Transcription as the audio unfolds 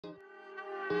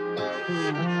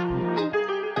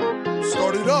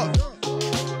Start it up.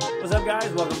 What's up,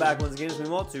 guys? Welcome back once again. It's me,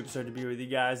 MOLT. Super stoked to be with you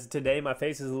guys. Today, my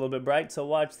face is a little bit bright, so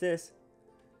watch this.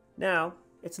 Now,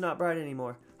 it's not bright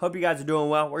anymore. Hope you guys are doing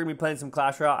well. We're going to be playing some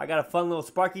Clash Royale. I got a fun little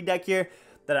Sparky deck here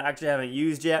that I actually haven't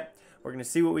used yet. We're going to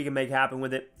see what we can make happen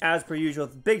with it. As per usual,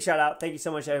 big shout out. Thank you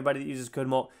so much to everybody that uses code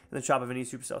MOLT in the shop of any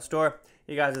Supercell store.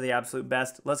 You guys are the absolute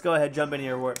best. Let's go ahead, jump in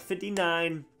here. We're at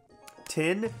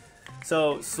 59-10.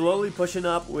 So, slowly pushing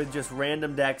up with just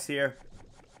random decks here.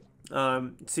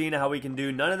 Seeing how we can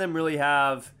do. None of them really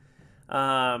have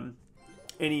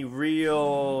any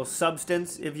real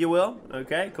substance, if you will.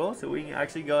 Okay, cool. So we can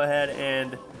actually go ahead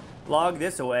and log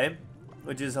this away,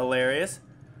 which is hilarious.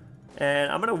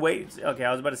 And I'm gonna wait. Okay,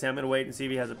 I was about to say I'm gonna wait and see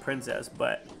if he has a princess,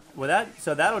 but with that,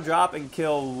 so that'll drop and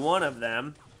kill one of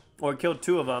them, or kill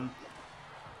two of them.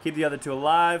 Keep the other two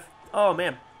alive. Oh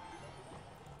man.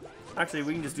 Actually,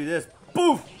 we can just do this.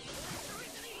 Boof!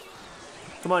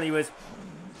 Come on, Ewis.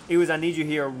 Ewis, I need you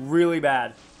here really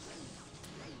bad.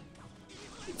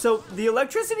 So the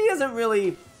electricity isn't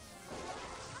really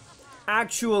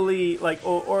actually like,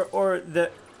 or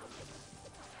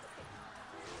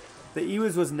the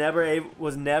Ewis was never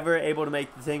able to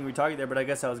make the thing retarget there, but I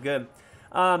guess that was good.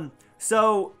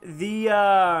 So the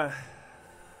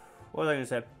what was I gonna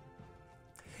say?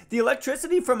 The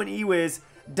electricity from an Ewis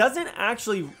doesn't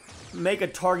actually make a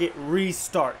target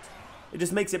restart. It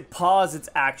just makes it pause its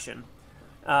action.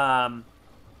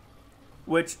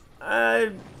 Which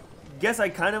I guess I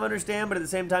kind of understand, but at the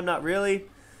same time, not really.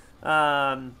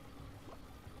 Alright,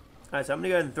 so I'm going to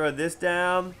go ahead and throw this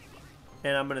down.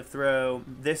 And I'm going to throw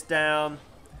this down.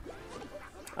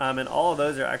 And all of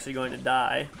those are actually going to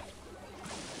die.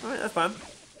 Alright, that's fine.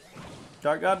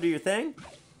 Dark Gob, do your thing.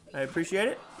 I appreciate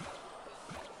it.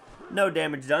 No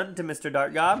damage done to Mr.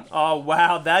 Dark Gob. Oh,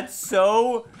 wow, that's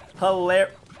so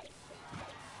hilarious.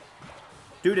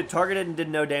 Dude, it targeted and did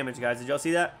no damage, guys. Did y'all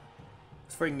see that?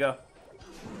 Let's freaking go.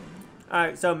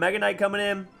 Alright, so Mega Knight coming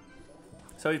in.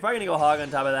 So he's probably going to go hog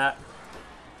on top of that.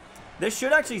 This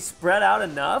should actually spread out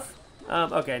enough.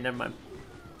 Okay, never mind.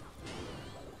 I'm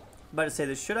about to say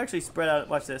this should actually spread out.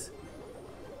 Watch this.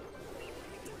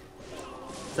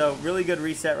 So, really good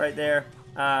reset right there.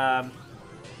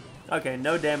 Okay,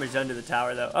 no damage done to the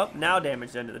tower, though. Oh, now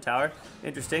damage done to the tower.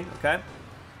 Interesting, okay.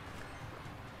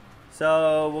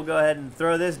 So, we'll go ahead and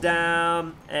throw this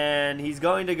down, and he's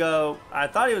going to go, I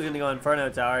thought he was going to go Inferno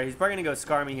Tower. He's probably going to go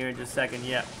Scar me here in just a second,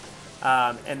 yeah.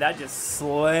 And that just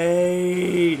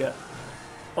slayed.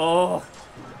 Oh,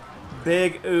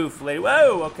 big oof, lady.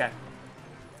 Whoa, okay.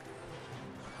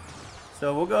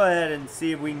 So, we'll go ahead and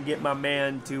see if we can get my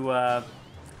man to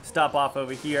stop off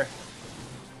over here.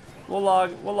 We'll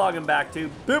log him back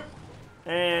too. Boop.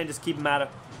 And just keep him out of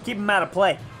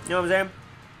play. You know what I'm saying?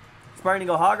 We're going to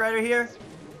go Hog Rider here.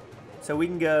 So we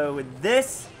can go with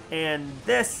this, and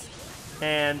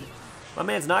my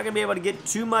man's not going to be able to get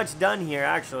too much done here,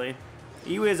 actually.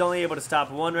 Ewa is only able to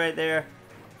stop one right there.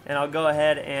 And I'll go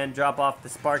ahead and drop off the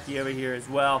Sparky over here as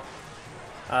well.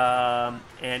 And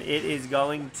it is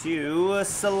going to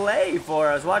slay for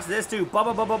us. Watch this, too.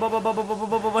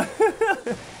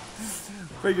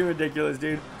 Freaking ridiculous,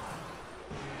 dude.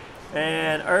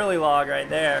 And early log right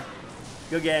there.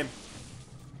 Good game.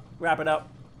 Wrap it up.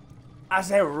 I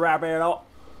say wrap it up.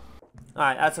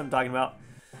 Alright, that's what I'm talking about.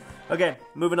 Okay,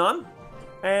 moving on.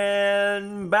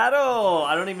 And battle.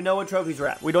 I don't even know what trophies we're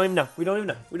at. We don't even know. We don't even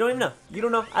know. We don't even know. You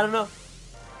don't know. I don't know.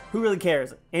 Who really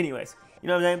cares? Anyways, you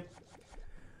know what I'm saying?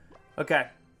 Okay.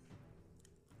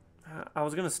 I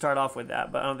was going to start off with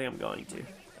that, but I don't think I'm going to.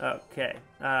 Okay.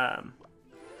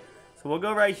 So we'll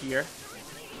go right here.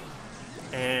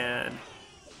 And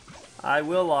I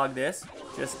will log this.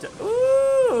 Just to,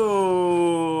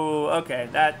 ooh, okay,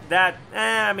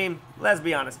 I mean, let's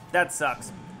be honest, that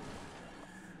sucks.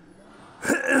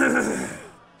 I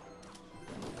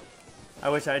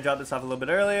wish I had dropped this off a little bit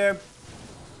earlier.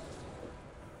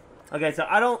 Okay, so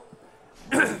I don't,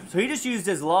 so he just used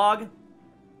his log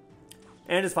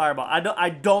and his fireball. I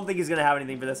don't think he's going to have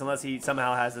anything for this unless he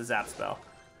somehow has a zap spell.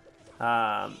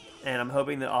 And I'm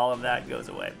hoping that all of that goes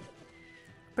away.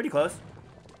 Pretty close.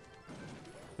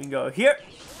 We can go here.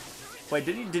 Wait,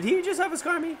 did he just have a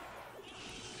Scar me?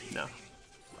 No.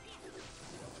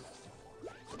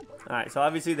 Alright, so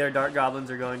obviously their Dark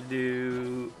Goblins are going to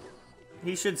do...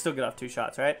 He should still get off 2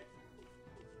 shots, right?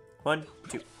 1,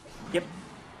 2. Yep.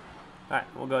 Alright,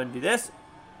 we'll go ahead and do this.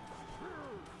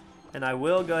 And I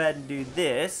will go ahead and do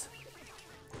this.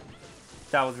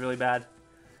 That was really bad.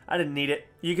 I didn't need it.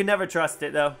 You can never trust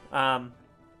it, though.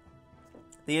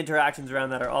 The interactions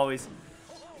around that are always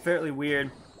fairly weird.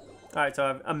 Alright,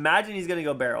 so I imagine he's going to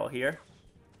go barrel here.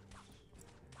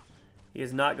 He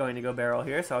is not going to go barrel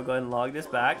here, so I'll go ahead and log this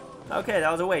back. Okay,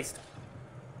 that was a waste.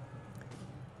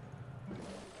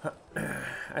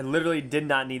 I literally did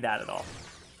not need that at all.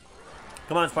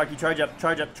 Come on, Sparky, charge up,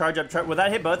 charge up, charge up, charge. Will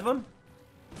that hit both of them?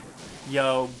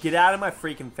 Yo, get out of my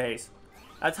freaking face.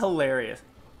 That's hilarious.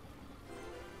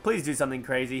 Please do something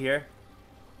crazy here.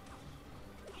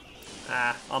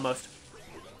 Ah, almost.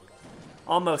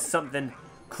 Almost something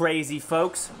crazy,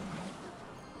 folks.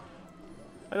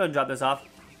 I'll go and drop this off.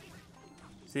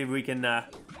 See if we can,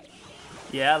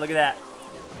 yeah, look at that.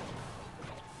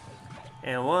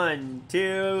 And 1,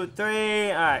 2,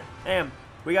 3. All right, damn.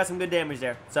 We got some good damage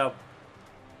there, so.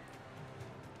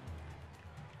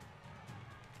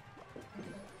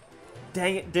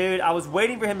 Dang it, dude. I was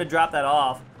waiting for him to drop that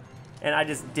off, and I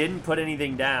just didn't put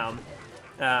anything down.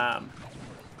 Alright,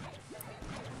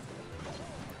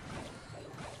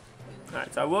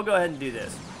 so I will go ahead and do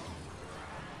this.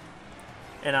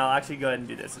 And I'll actually go ahead and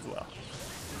do this as well.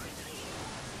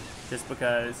 Just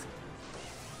because...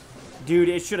 Dude,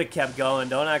 it should have kept going.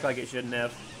 Don't act like it shouldn't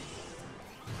have.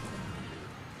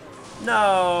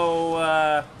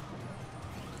 No,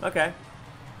 okay.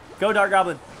 Go, Dark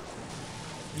Goblin.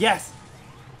 Yes!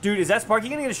 Dude, is that Sparky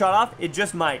gonna get a shot off? It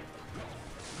just might.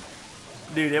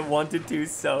 Dude, it wanted to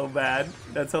so bad.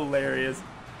 That's hilarious.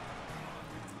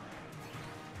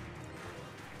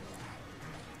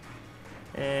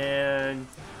 And...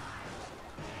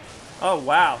 Oh,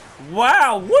 wow.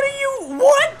 Wow, what are you...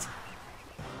 What?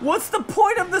 What's the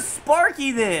point of the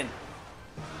Sparky, then?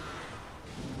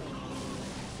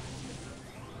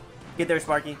 Get there,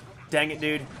 Sparky. Dang it,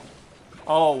 dude.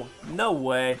 Oh, no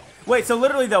way. Wait, so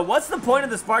literally, though, what's the point of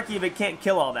the Sparky if it can't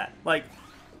kill all that? Like,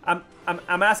 I'm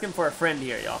asking for a friend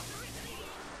here, y'all.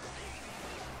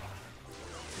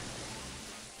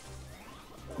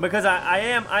 Because I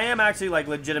am actually, like,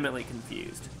 legitimately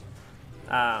confused.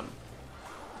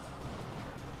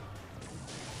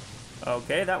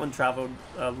 Okay, that one traveled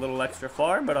a little extra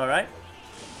far, but alright.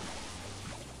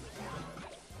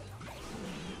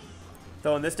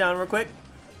 Throwing this down real quick.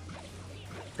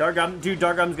 Dark Goblin, dude,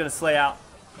 Dark Goblin's gonna slay out.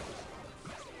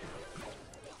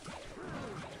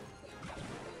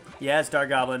 Yes, Dark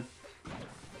Goblin.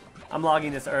 I'm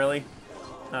logging this early.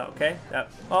 Oh, okay.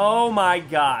 Oh my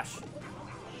gosh.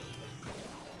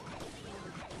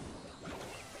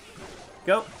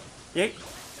 Go. Yeet.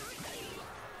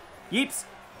 Yeeps.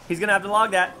 He's gonna have to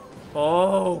log that.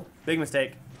 Oh, big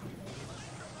mistake.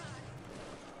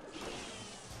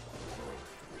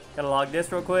 Gotta log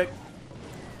this real quick.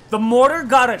 The mortar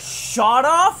got a shot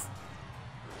off?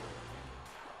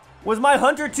 Was my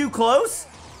hunter too close?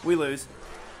 We lose.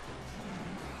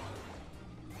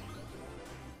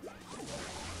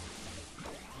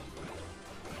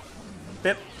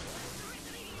 Bip.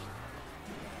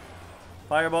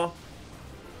 Fireball.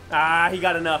 Ah, he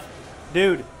got enough.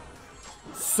 Dude.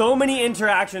 So many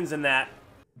interactions in that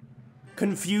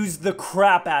confused the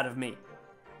crap out of me.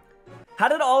 How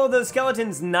did all of those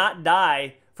skeletons not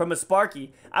die from a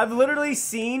Sparky? I've literally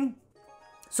seen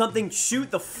something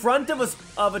shoot the front of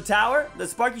a tower, the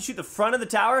Sparky shoot the front of the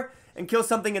tower, and kill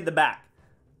something at the back.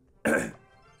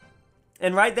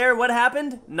 And right there, what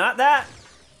happened? Not that.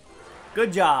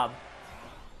 Good job.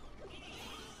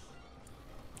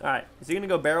 Alright, is he gonna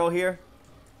go barrel here?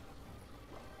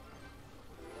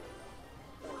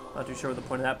 Not too sure what the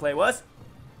point of that play was.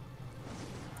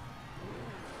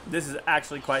 This is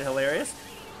actually quite hilarious.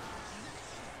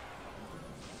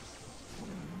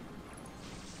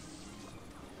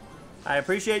 I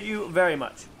appreciate you very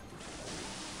much.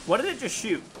 What did it just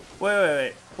shoot?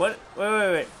 Wait.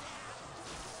 Wait.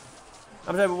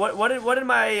 I'm sorry,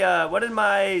 what did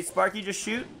my Sparky just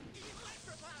shoot?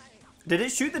 Did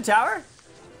it shoot the tower?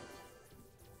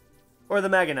 Or the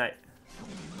Mega Knight?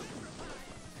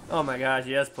 Oh my gosh,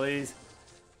 yes, please.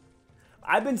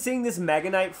 I've been seeing this Mega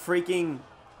Knight freaking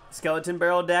skeleton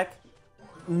barrel deck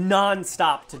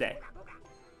non-stop today.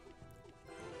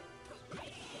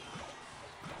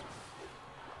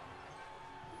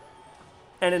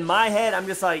 And in my head, I'm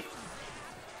just like,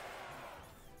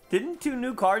 didn't 2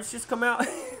 new cards just come out?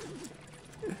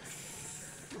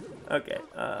 Okay,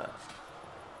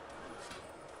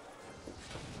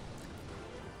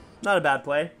 not a bad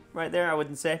play right there, I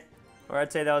wouldn't say. Or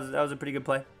I'd say that was a pretty good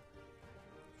play.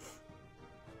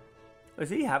 Does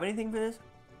he have anything for this?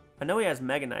 I know he has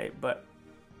Mega Knight, but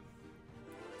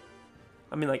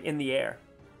I mean, like, in the air.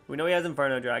 We know he has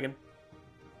Inferno Dragon.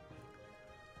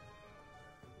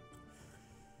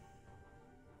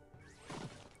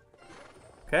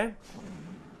 Okay.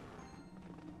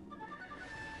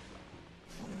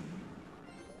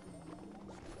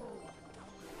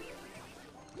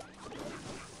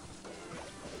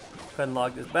 Go ahead and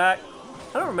log this back.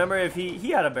 I don't remember if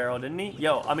he had a barrel, didn't he?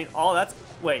 Yo, I mean, all that's...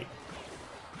 Wait.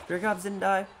 Spirit Gobs didn't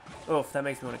die? Oof, that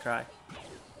makes me want to cry.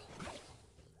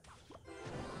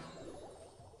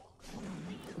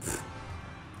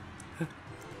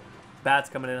 Bat's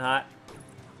coming in hot.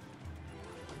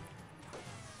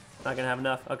 Not gonna have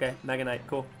enough. Okay, Mega Knight,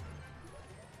 cool.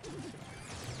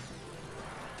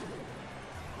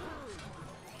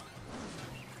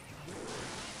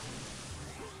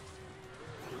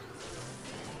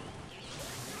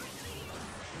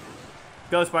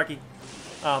 Go, Sparky.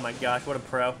 Oh my gosh, what a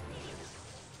pro.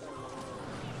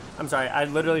 I'm sorry, I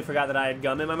literally forgot that I had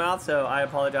gum in my mouth, so I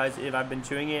apologize if I've been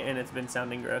chewing it and it's been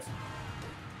sounding gross.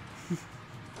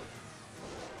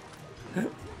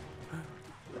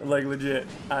 Like, legit.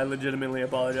 I legitimately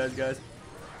apologize, guys.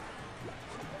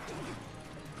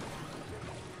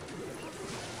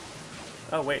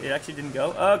 Oh, wait, it actually didn't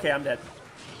go? Oh, okay, I'm dead.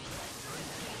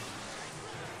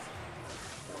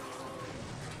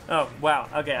 Oh, wow.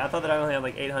 Okay, I thought that I only had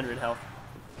like 800 health.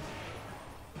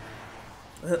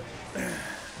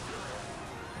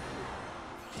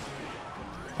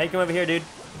 Hey, come over here, dude.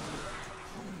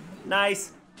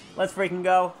 Nice. Let's freaking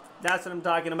go. That's what I'm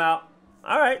talking about.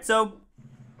 Alright, so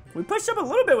we pushed up a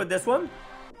little bit with this one.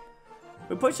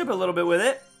 We pushed up a little bit with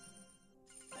it.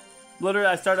 Literally,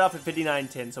 I started off at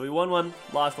 59.10. So we won one,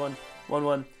 lost one, won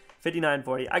one,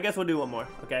 59.40. I guess we'll do one more.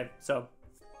 Okay, so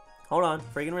hold on.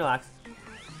 Freaking relax.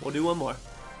 We'll do one more.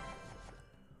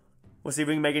 We'll see if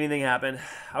we can make anything happen.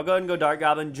 I'll go ahead and go Dark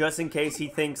Goblin just in case he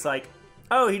thinks like,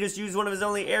 oh, he just used one of his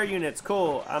only air units.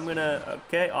 Cool. I'm gonna,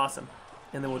 okay, awesome.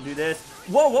 And then we'll do this.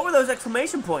 Whoa, what were those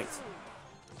exclamation points?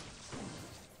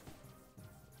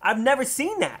 I've never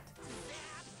seen that.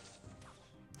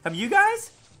 Have you guys?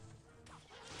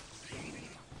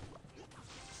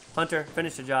 Hunter,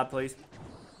 finish the job, please.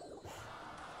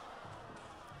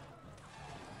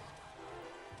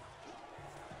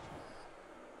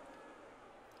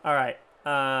 All right.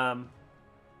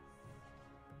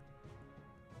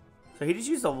 So he just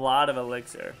used a lot of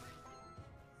elixir.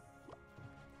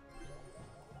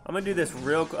 I'm gonna do this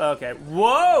real quick. Okay.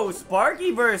 Whoa!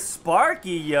 Sparky versus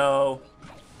Sparky, yo.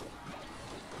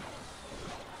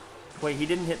 Wait, he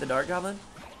didn't hit the Dark Goblin?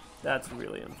 That's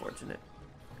really unfortunate.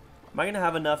 Am I gonna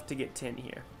have enough to get 10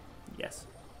 here? Yes.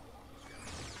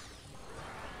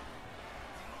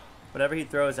 Whatever he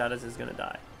throws at us is gonna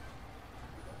die.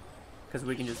 Because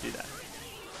we can just do that.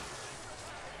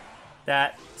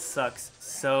 That sucks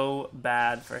so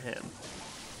bad for him.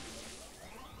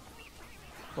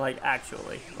 Like,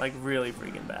 actually. Like, really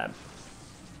freaking bad.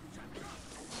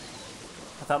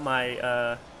 I thought my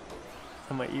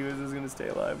Ewis was gonna stay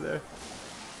alive there.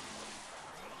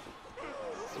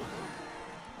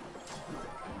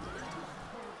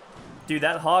 Dude,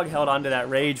 that hog held onto that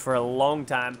rage for a long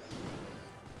time.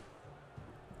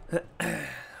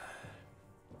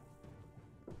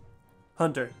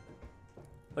 Hunter.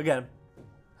 Again.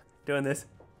 Doing this.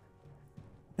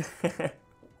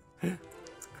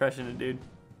 Crushing it, dude.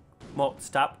 Molt,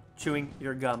 stop chewing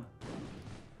your gum.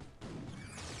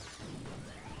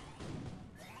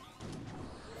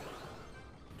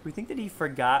 Do we think that he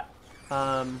forgot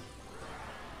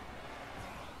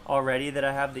already that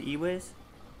I have the E-Wiz?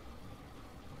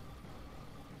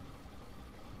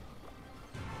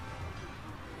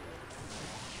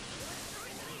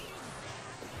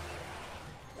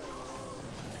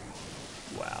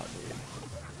 Wow, dude.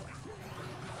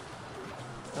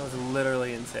 That was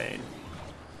literally insane.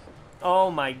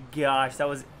 Oh my gosh, that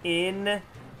was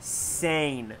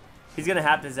insane. He's gonna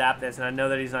have to zap this, and I know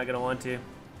that he's not gonna want to.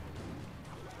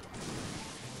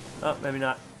 Oh, maybe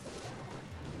not.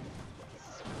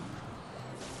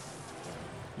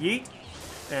 Yeet.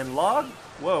 And log.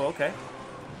 Whoa, okay.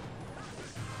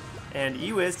 And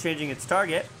E-Wiz changing its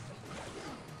target.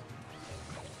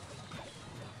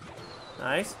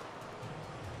 Nice.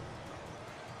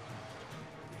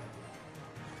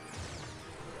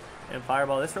 And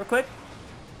fireball this real quick.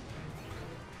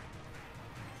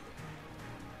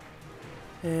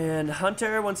 And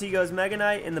Hunter, once he goes Mega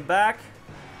Knight in the back.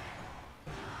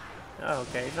 Oh,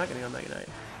 okay, he's not gonna go Mega Knight.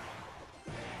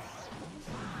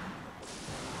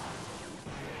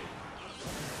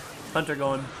 Hunter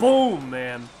going boom,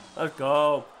 man. Let's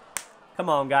go. Come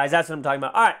on, guys, that's what I'm talking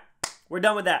about. All right, we're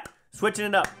done with that. Switching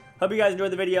it up. Hope you guys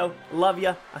enjoyed the video. Love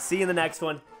ya. I'll see you in the next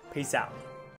one. Peace out.